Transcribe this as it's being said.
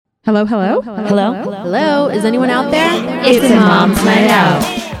Hello, hello. Hello, is anyone out there? It's a Mom's Night Out.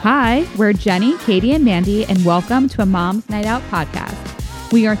 Hi, we're Jenny, Katie, and Mandy, and welcome to a Mom's Night Out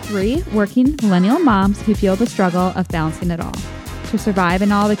podcast. We are three working millennial moms who feel the struggle of balancing it all. To survive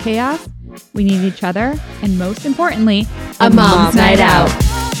in all the chaos, we need each other, and most importantly, a Mom's Night Out.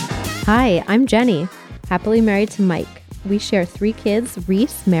 Hi, I'm Jenny, happily married to Mike. We share 3 kids,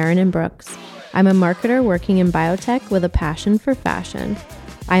 Reese, Marin, and Brooks. I'm a marketer working in biotech with a passion for fashion.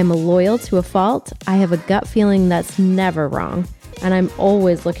 I am loyal to a fault. I have a gut feeling that's never wrong, and I'm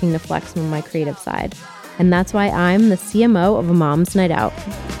always looking to flex on my creative side. And that's why I'm the CMO of a Mom's Night Out.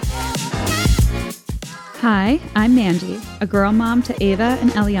 Hi, I'm Mandy, a girl mom to Ava and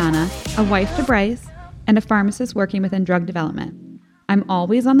Eliana, a wife to Bryce, and a pharmacist working within drug development. I'm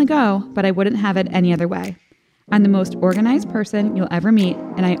always on the go, but I wouldn't have it any other way. I'm the most organized person you'll ever meet,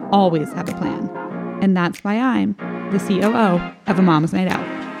 and I always have a plan. And that's why I'm the COO of a Mom's Night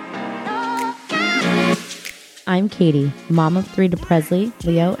Out. I'm Katie, mom of 3 to Presley,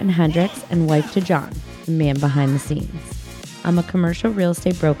 Leo, and Hendrix, and wife to John, the man behind the scenes. I'm a commercial real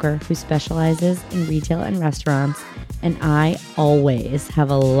estate broker who specializes in retail and restaurants, and I always have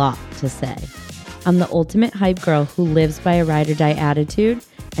a lot to say. I'm the ultimate hype girl who lives by a ride or die attitude,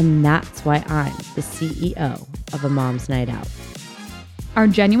 and that's why I'm the CEO of a Mom's Night Out. Our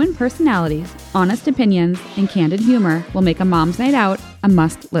genuine personalities, honest opinions, and candid humor will make a Mom's Night Out a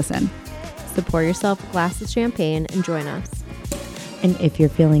must listen. So pour yourself a glass of champagne and join us. And if you're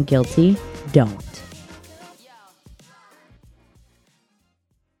feeling guilty, don't.